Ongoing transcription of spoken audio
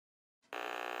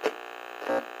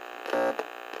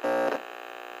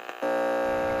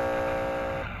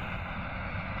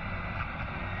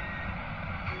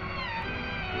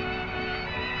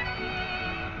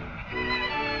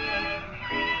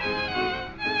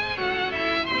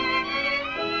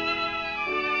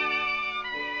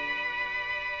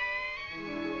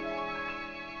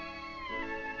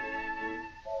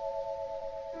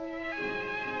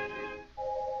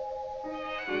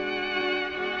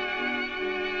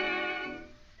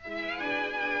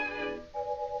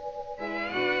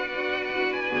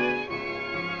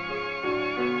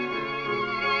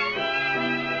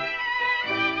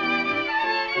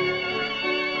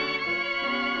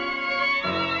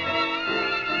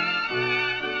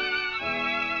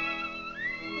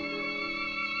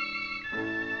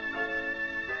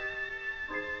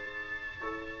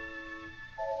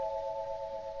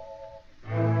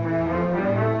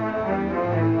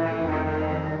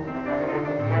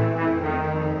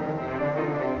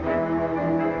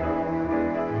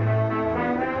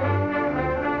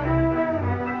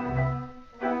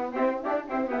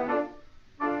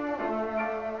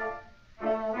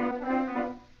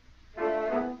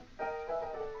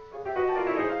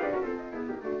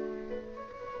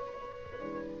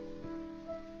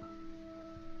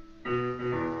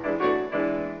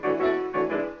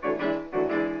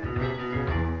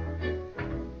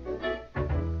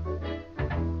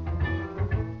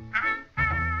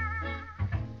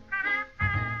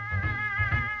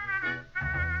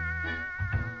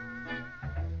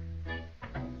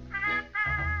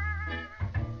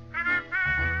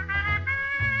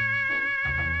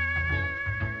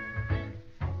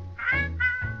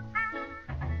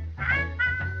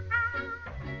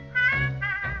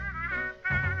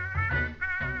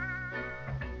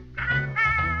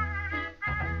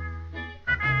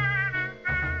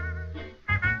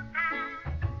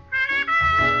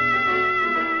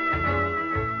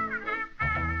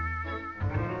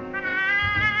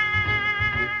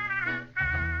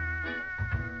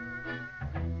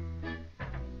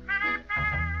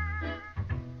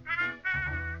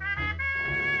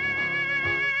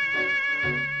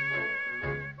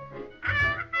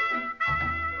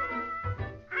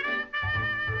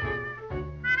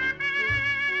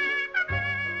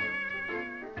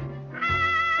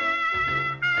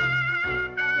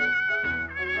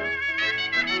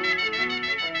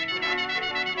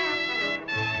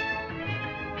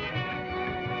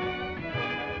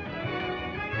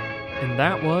And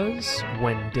that was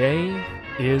When Day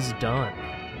Is Done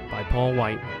by Paul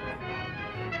Whiteman.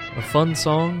 A fun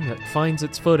song that finds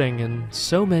its footing in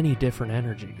so many different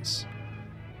energies.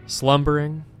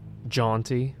 Slumbering,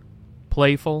 jaunty,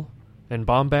 playful, and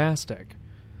bombastic.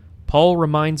 Paul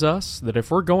reminds us that if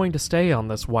we're going to stay on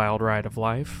this wild ride of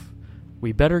life,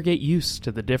 we better get used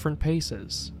to the different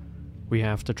paces we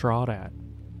have to trot at.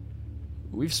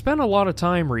 We've spent a lot of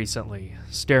time recently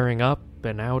staring up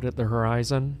and out at the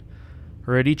horizon,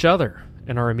 or at each other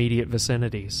in our immediate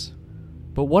vicinities.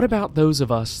 But what about those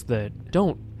of us that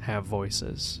don't have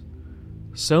voices?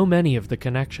 So many of the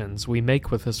connections we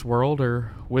make with this world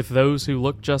are with those who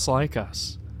look just like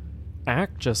us,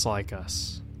 act just like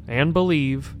us, and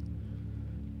believe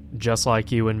just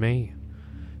like you and me.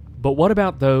 But what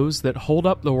about those that hold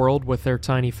up the world with their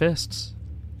tiny fists,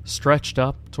 stretched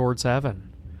up towards heaven?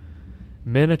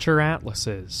 Miniature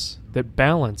atlases that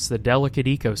balance the delicate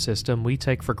ecosystem we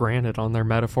take for granted on their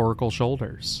metaphorical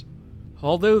shoulders.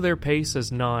 Although their pace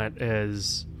is not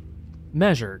as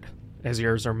measured as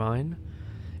yours or mine,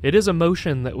 it is a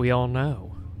motion that we all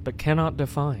know, but cannot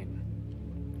define.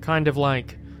 Kind of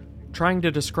like trying to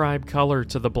describe color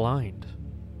to the blind.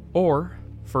 Or,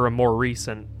 for a more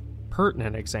recent,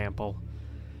 pertinent example,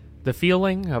 the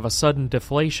feeling of a sudden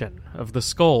deflation of the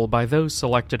skull by those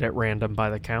selected at random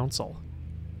by the council.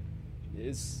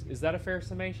 Is that a fair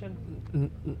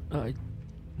summation?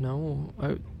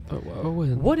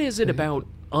 What is it about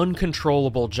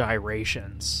uncontrollable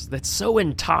gyrations that's so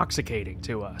intoxicating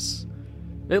to us?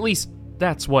 At least,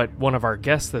 that's what one of our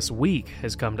guests this week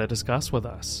has come to discuss with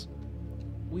us.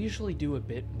 We usually do a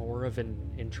bit more of an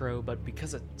intro, but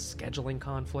because of scheduling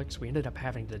conflicts, we ended up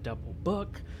having to double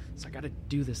book, so I gotta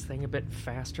do this thing a bit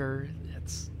faster.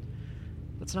 That's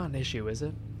not an issue, is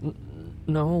it?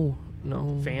 No.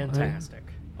 Fantastic.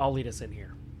 I'll lead us in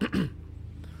here.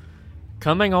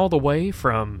 Coming all the way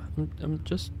from...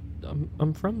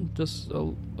 I'm from just a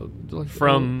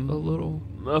little...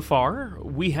 afar,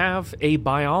 we have a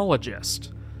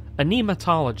biologist, a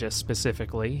nematologist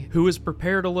specifically, who has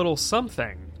prepared a little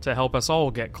something to help us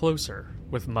all get closer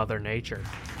with Mother Nature.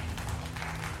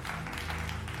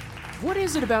 What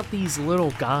is it about these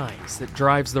little guys that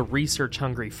drives the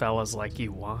research-hungry fellas like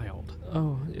you wild?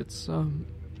 Oh, it's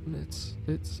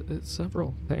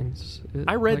several things.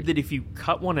 I read that if you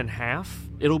cut one in half,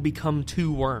 it'll become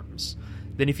 2 worms.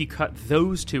 Then if you cut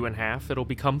those 2 in half, it'll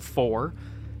become 4.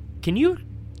 Can you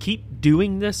keep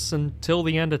doing this until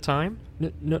the end of time?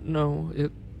 No,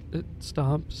 it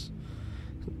stops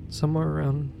somewhere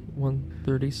around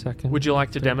 1/32. Would you like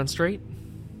to demonstrate?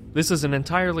 This is an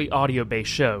entirely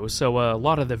audio-based show, so a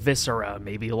lot of the viscera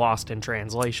may be lost in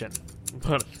translation.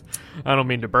 But I don't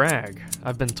mean to brag.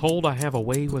 I've been told I have a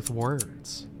way with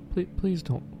words. Please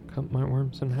don't cut my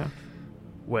worms in half.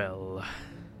 Well,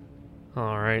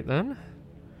 alright then.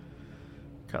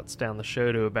 Cuts down the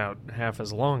show to about half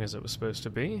as long as it was supposed to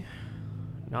be.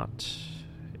 Not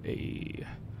a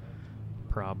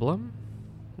problem.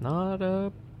 Not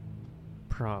a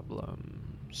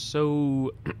problem.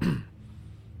 So,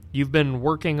 you've been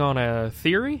working on a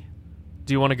theory?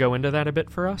 Do you want to go into that a bit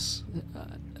for us?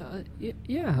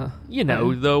 Yeah. You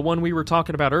know, the one we were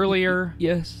talking about earlier?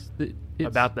 Yes.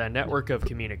 About the network of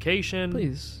communication?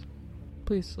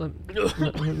 Please, let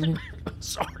me...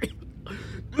 Sorry.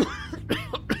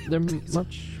 They're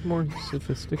much more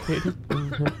sophisticated than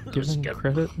they're given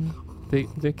credit.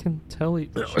 They can tell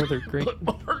each other great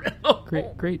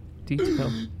detail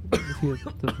via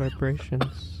the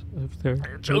vibrations of their...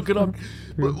 Choking up.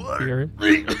 The earth.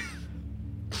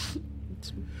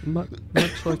 It's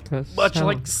much like a Much sound.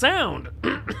 like sound.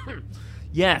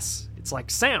 Yes, it's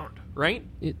like sound, right?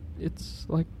 It's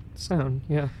like sound,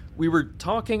 yeah. We were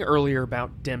talking earlier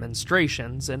about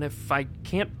demonstrations, and if I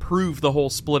can't prove the whole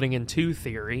splitting in 2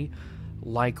 theory,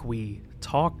 like we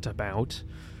talked about,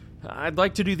 I'd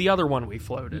like to do the other one we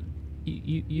floated.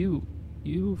 You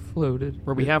floated.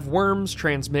 Where we have worms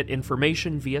transmit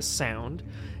information via sound,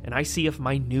 and I see if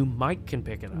my new mic can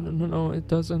pick it up. No, it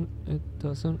doesn't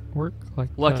work like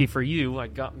Lucky that. for you, I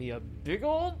got me a big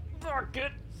old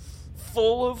bucket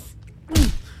full of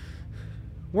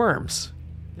worms.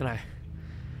 And I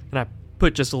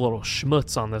put just a little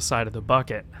schmutz on the side of the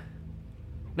bucket.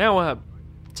 Now,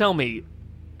 tell me,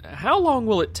 how long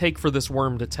will it take for this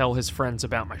worm to tell his friends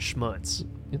about my schmutz?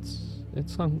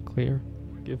 It's unclear,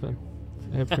 given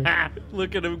every...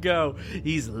 Look at him go.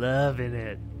 He's loving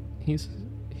it. He's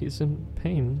in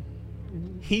pain.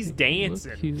 He's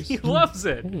dancing. Look, he's he in loves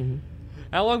it. pain.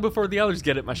 How long before the others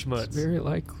get at my schmutz? It's very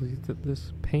likely that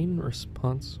this pain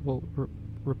response will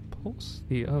repulse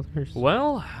the others.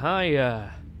 Well,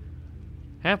 I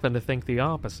happen to think the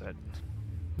opposite.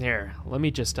 Here, let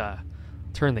me just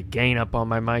turn the gain up on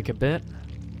my mic a bit.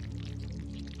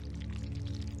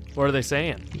 What are they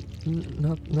saying?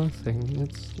 Nothing.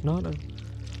 It's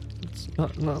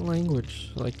not language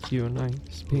like you and I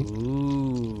speak.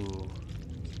 Ooh,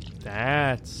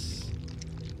 that's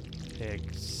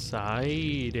exciting.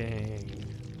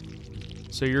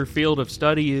 So your field of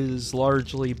study is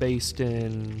largely based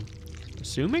in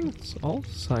assuming? All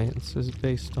science is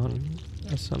based on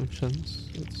assumptions.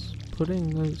 It's putting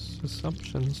those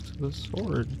assumptions to the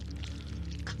sword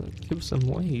that gives them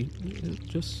weight.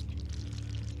 Just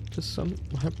some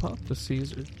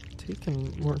hypotheses are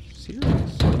taken more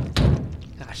seriously.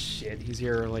 Ah, shit, he's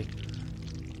here early.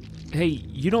 Hey,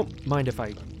 you don't mind if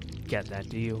I get that,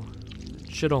 do you? It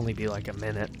should only be like a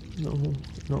minute. No,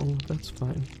 that's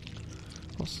fine.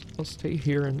 I'll stay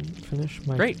here and finish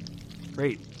my... Great.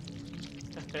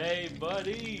 Hey,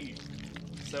 buddy!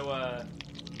 So,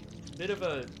 bit of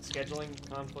a scheduling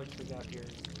conflict we got here.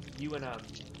 You and,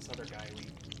 this other guy we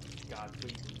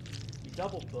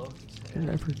double booked. They're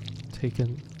never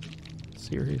taken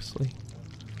seriously.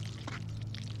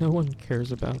 No one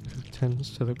cares about who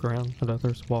tends to the ground that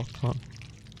others walk on.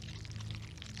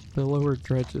 The lower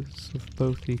dredges of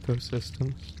both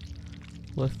ecosystems,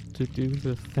 left to do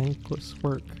the thankless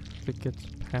work that gets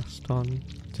passed on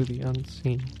to the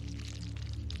unseen.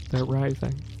 They're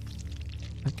writhing.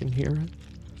 I can hear it.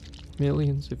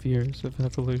 Millions of years of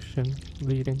evolution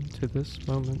leading to this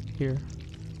moment here,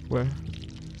 where,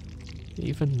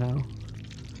 even now,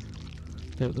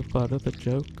 they're the butt of the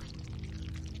joke.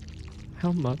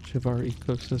 How much of our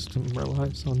ecosystem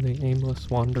relies on the aimless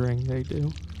wandering they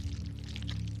do?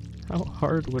 How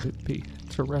hard would it be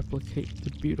to replicate the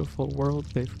beautiful world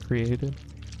they've created?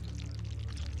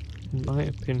 In my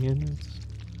opinion,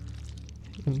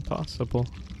 it's impossible.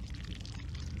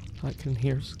 I can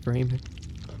hear screaming.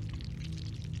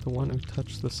 The one who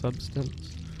touched the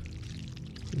substance.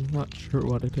 I'm not sure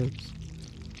what it is,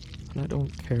 and I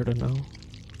don't care to know.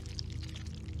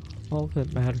 All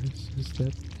that matters is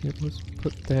that it was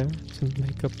put there to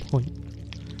make a point.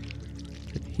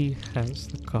 That he has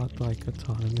the godlike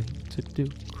autonomy to do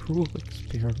cruel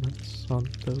experiments on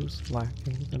those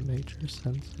lacking the major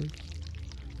senses.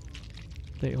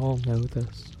 They all know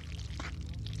this,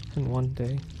 and one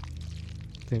day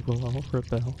they will all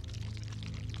rebel.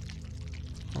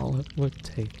 All it would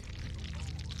take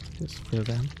is for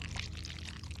them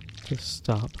to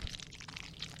stop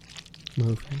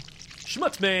moving.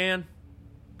 Schmutz man!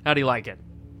 How do you like it?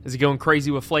 Is he going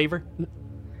crazy with flavor?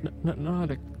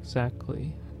 Not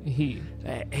exactly.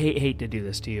 I hate to do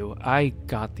this to you. I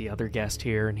got the other guest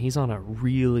here, and he's on a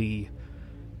really,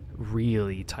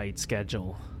 really tight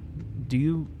schedule. Do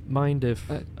you mind if...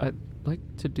 I'd like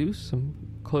to do some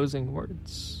closing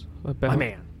words about... My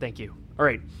man, thank you. All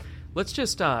right, let's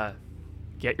just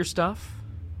get your stuff.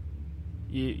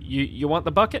 You want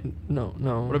the bucket? No.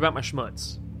 What about my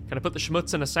schmutz? Can I put the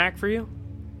schmutz in a sack for you?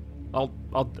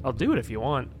 I'll do it if you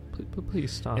want.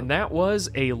 Please stop. And that was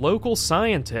a local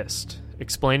scientist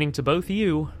explaining to both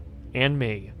you and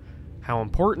me how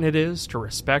important it is to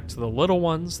respect the little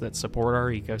ones that support our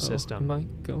ecosystem.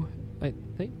 I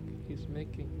think he's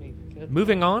making me get...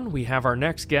 Moving on, we have our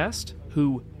next guest,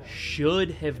 who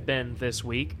should have been this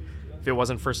week if it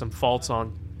wasn't for some faults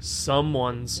on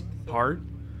someone's part.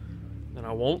 And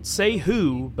I won't say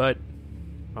who, but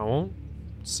I won't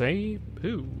say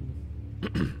who.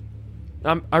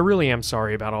 I really am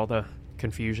sorry about all the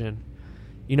confusion.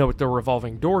 You know, with the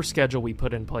revolving door schedule we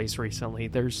put in place recently,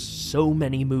 there's so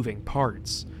many moving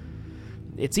parts.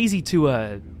 It's easy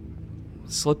to,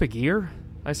 slip a gear,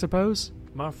 I suppose.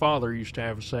 My father used to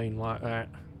have a saying like that.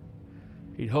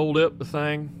 He'd hold up the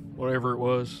thing, whatever it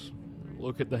was,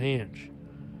 look at the hinge.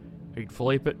 He'd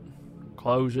flip it,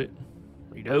 close it,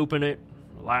 he'd open it,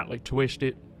 lightly twist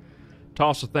it,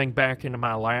 toss the thing back into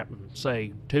my lap and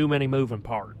say, too many moving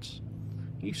parts.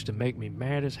 He used to make me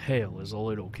mad as hell as a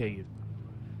little kid.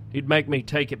 He'd make me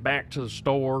take it back to the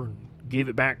store and give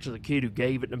it back to the kid who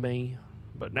gave it to me.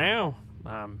 But now,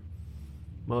 I'm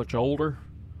much older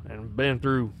and been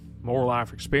through more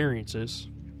life experiences.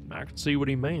 I can see what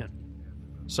he meant.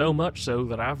 So much so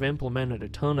that I've implemented a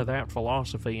ton of that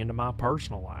philosophy into my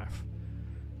personal life.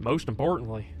 Most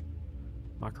importantly,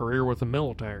 my career with the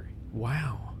military.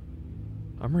 Wow.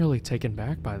 I'm really taken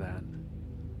back by that.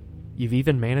 You've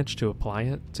even managed to apply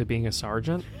it to being a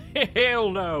sergeant? Hell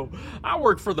no! I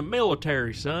work for the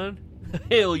military, son.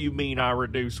 Hell, you mean I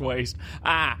reduce waste?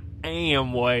 I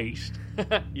am waste.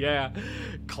 Yeah,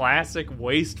 classic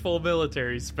wasteful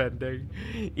military spending.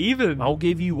 Even, I'll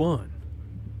give you one.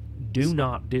 Do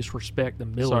not disrespect the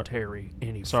military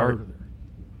any further.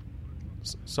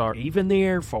 Sorry. Even the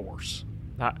Air Force.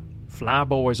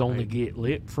 Flyboys only get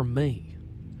lit from me.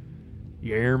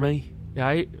 You hear me?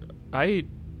 I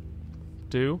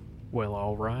do. Well,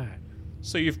 all right.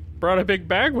 So you've brought a big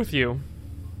bag with you.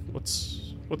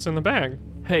 What's in the bag?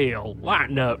 Hell,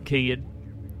 lighten up, kid.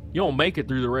 You won't make it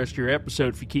through the rest of your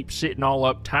episode if you keep sitting all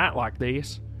uptight like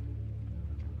this.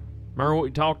 Remember what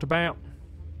we talked about?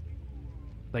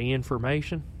 The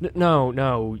information?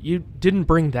 No, you didn't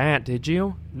bring that, did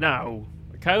you? No.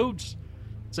 The codes?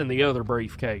 It's in the other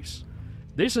briefcase.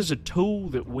 This is a tool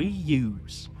that we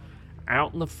use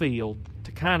out in the field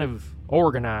to kind of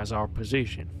organize our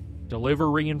position. Deliver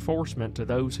reinforcement to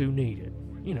those who need it.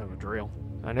 You know the drill.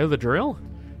 I know the drill.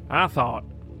 I thought,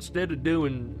 instead of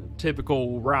doing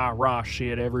typical rah-rah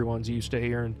shit everyone's used to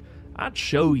hearing, I'd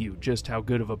show you just how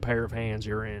good of a pair of hands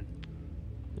you're in.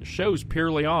 The show's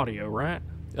purely audio, right?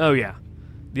 Oh yeah.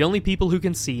 The only people who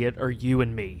can see it are you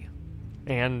and me.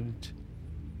 And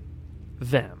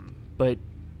them. But,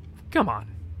 come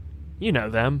on. You know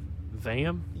them.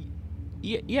 Them?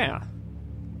 Yeah.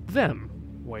 Them.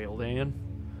 Well then,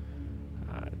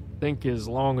 I think as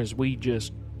long as we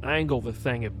just angle the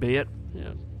thing a bit,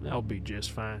 yeah, that'll be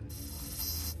just fine.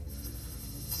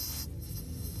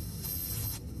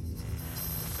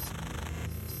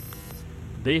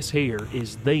 This here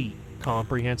is the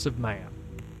comprehensive map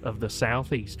of the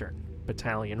Southeastern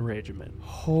Battalion Regiment.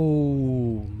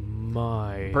 Oh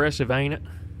my. Impressive, ain't it?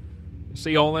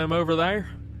 See all them over there?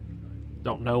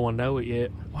 Don't no one know it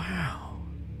yet. Wow.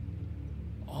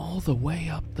 All the way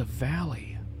up the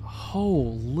valley.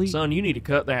 Holy... Son, you need to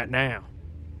cut that now.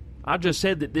 I just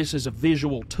said that this is a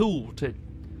visual tool to...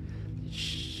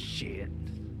 Shit.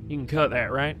 You can cut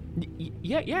that, right?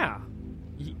 Yeah.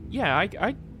 Yeah, I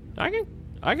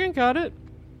can cut it.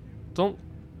 Don't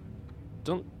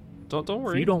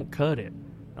worry. If you don't cut it,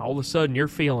 all of a sudden you're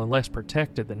feeling less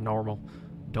protected than normal,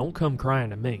 don't come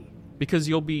crying to me. Because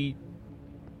you'll be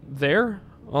there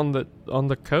on the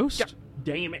coast? God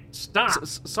damn it, stop.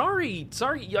 Sorry,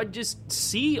 I just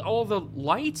see all the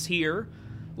lights here.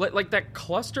 Like that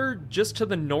cluster just to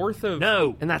the north of...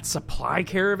 No. And that supply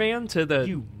caravan to the...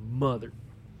 You motherfucker.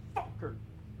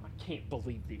 I can't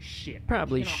believe this shit.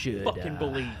 Probably I should fucking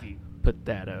believe you. Put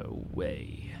that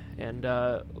away. And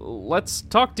let's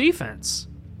talk defense.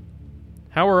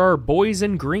 How are our boys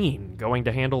in green going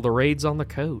to handle the raids on the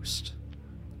coast?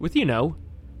 With,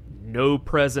 no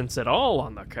presence at all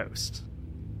on the coast.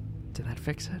 Did that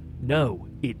fix it? No,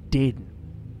 it didn't.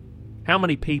 How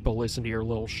many people listen to your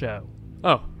little show?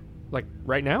 Oh, like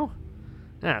right now?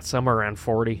 Somewhere around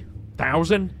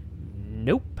 40,000.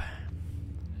 Nope.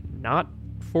 Not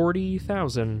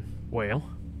 40,000. Well,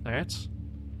 that's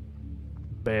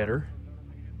better.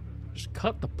 Just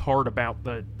cut the part about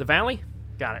the valley.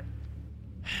 Got it.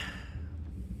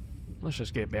 Let's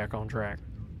just get back on track.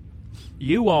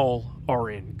 You all are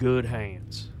in good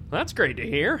hands. That's great to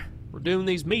hear. We're doing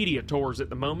these media tours at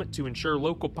the moment to ensure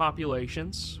local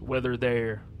populations, whether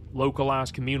they're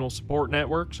localized communal support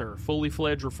networks or fully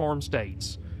fledged reform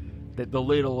states, that the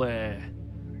little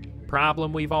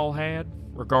problem we've all had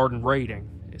regarding raiding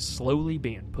is slowly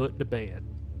being put to bed.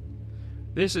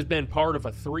 This has been part of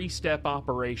a 3-step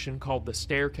operation called the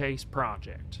Staircase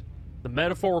Project. The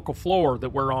metaphorical floor that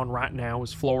we're on right now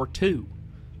is Floor 2,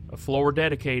 a floor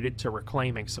dedicated to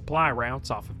reclaiming supply routes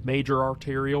off of major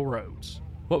arterial roads.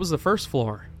 What was the first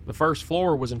floor? The first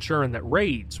floor was ensuring that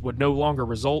raids would no longer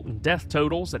result in death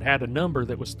totals that had a number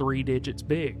that was 3 digits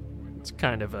big. It's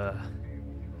kind of a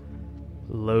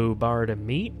low bar to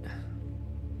meet.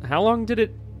 How long did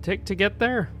it take to get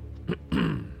there?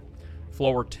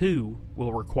 Floor 2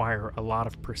 will require a lot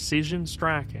of precision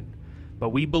striking, but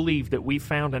we believe that we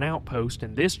found an outpost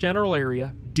in this general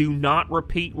area. Do not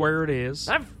repeat where it is.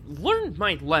 I've learned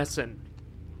my lesson.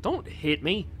 Don't hit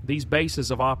me. These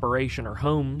bases of operation are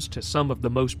homes to some of the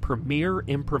most premier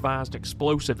improvised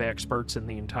explosive experts in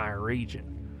the entire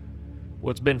region.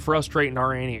 What's been frustrating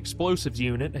our anti-explosives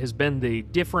unit has been the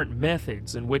different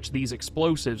methods in which these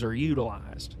explosives are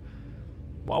utilized.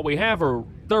 While we have a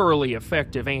thoroughly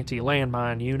effective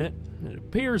anti-landmine unit, it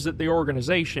appears that the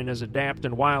organization is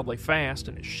adapting wildly fast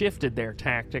and has shifted their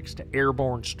tactics to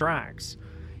airborne strikes,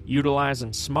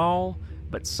 utilizing small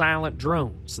but silent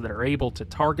drones that are able to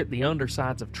target the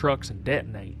undersides of trucks and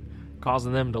detonate,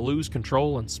 causing them to lose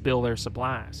control and spill their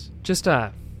supplies. Just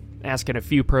asking a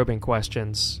few probing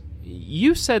questions.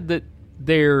 You said that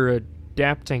they're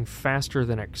adapting faster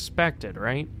than expected,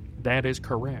 right? That is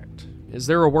correct. Is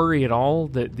there a worry at all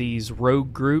that these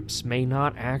rogue groups may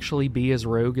not actually be as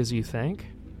rogue as you think?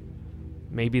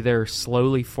 Maybe they're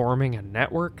slowly forming a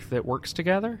network that works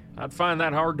together? I'd find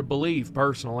that hard to believe,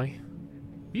 personally.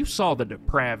 If you saw the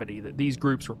depravity that these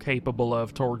groups were capable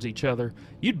of towards each other,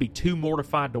 you'd be too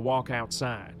mortified to walk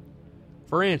outside.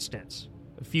 For instance,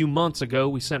 a few months ago,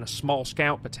 we sent a small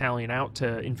scout battalion out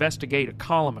to investigate a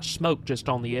column of smoke just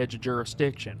on the edge of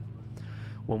jurisdiction.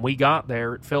 When we got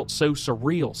there, it felt so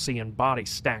surreal seeing bodies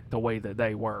stacked the way that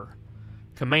they were.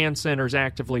 Command centers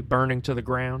actively burning to the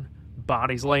ground,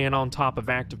 bodies laying on top of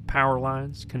active power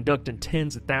lines, conducting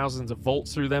tens of thousands of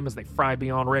volts through them as they fry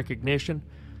beyond recognition.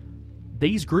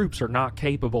 These groups are not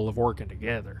capable of working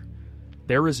together.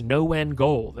 There is no end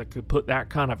goal that could put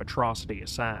that kind of atrocity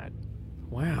aside.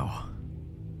 Wow.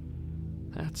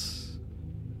 It's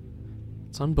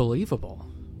unbelievable.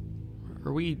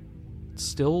 Are we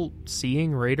still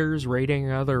seeing raiders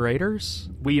raiding other raiders?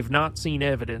 We have not seen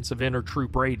evidence of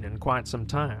inter-troop raiding in quite some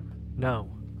time.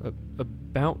 No.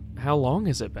 About how long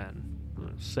has it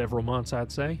been? Several months,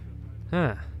 I'd say.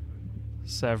 Huh.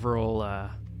 Several,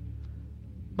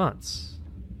 months.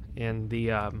 And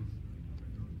the,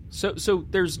 So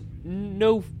there's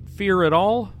no fear at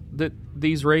all that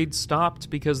these raids stopped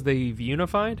because they've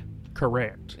unified?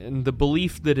 Correct. And the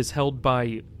belief that is held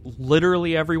by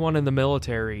literally everyone in the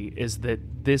military is that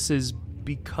this is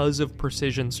because of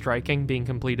precision striking being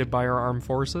completed by our armed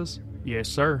forces? Yes,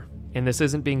 sir. And this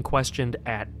isn't being questioned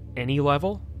at any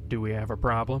level? Do we have a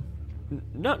problem?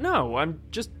 No, I'm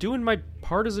just doing my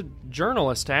part as a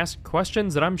journalist to ask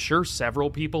questions that I'm sure several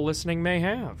people listening may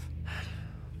have.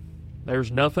 There's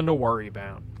nothing to worry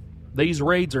about. These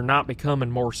raids are not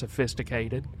becoming more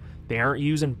sophisticated. They aren't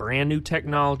using brand new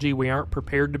technology we aren't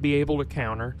prepared to be able to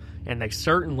counter, and they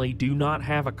certainly do not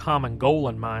have a common goal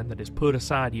in mind that has put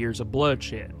aside years of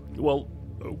bloodshed. Well,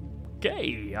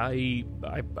 okay, I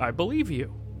believe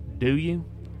you. Do you?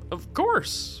 Of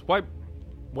course. Why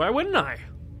wouldn't I?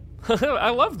 I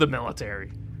love the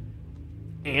military.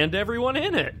 And everyone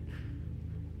in it.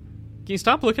 Can you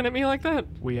stop looking at me like that?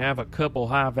 We have a couple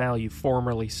high-value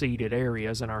formerly seeded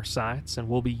areas in our sights, and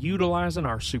we'll be utilizing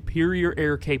our superior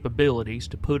air capabilities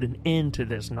to put an end to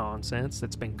this nonsense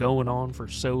that's been going on for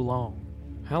so long.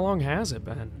 How long has it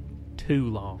been?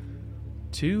 Too long.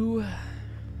 Too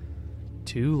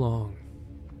long.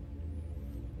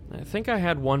 I think I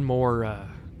had one more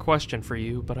question for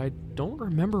you, but I don't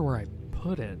remember where I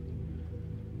put it.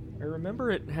 I remember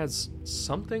it has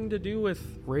something to do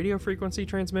with radio frequency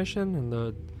transmission and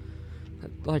the,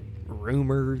 like,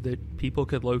 rumor that people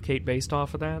could locate based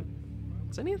off of that.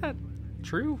 Is any of that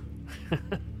true?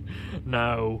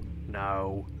 No.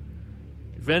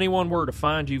 If anyone were to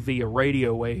find you via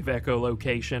radio wave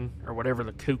echolocation, or whatever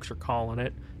the kooks are calling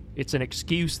it, it's an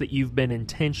excuse that you've been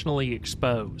intentionally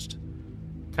exposed.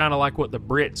 Kind of like what the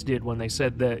Brits did when they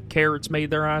said that carrots made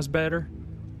their eyes better.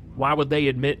 Why would they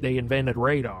admit they invented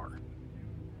radar?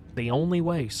 The only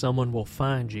way someone will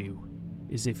find you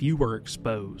is if you were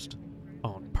exposed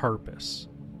on purpose.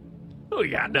 We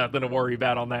got nothing to worry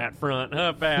about on that front,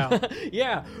 huh, pal?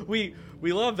 Yeah, we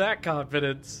love that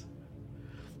confidence.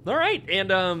 All right, and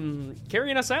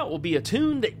carrying us out will be a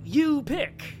tune that you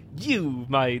pick. You,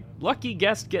 my lucky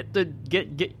guest, get the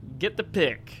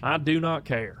pick. I do not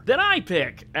care. That I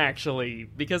pick, actually,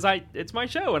 because it's my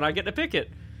show and I get to pick it,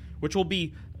 which will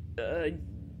be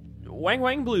Wang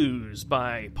Wang Blues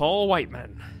by Paul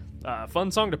Whiteman.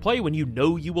 Fun song to play when you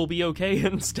know you will be okay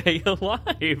and stay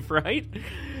alive, right?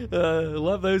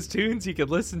 Love those tunes you can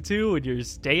listen to when you're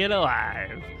staying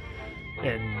alive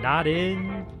and not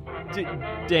in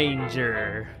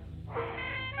danger.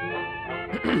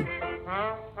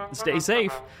 Stay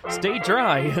safe, stay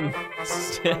dry, and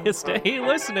stay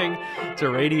listening to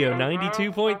Radio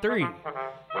 92.3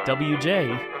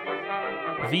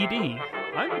 WJVD.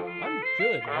 I'm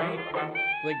good, right?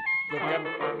 Like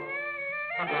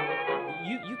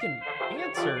you can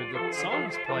answer the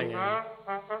song's playing.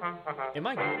 Am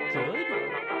I good?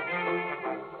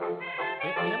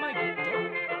 Am I good?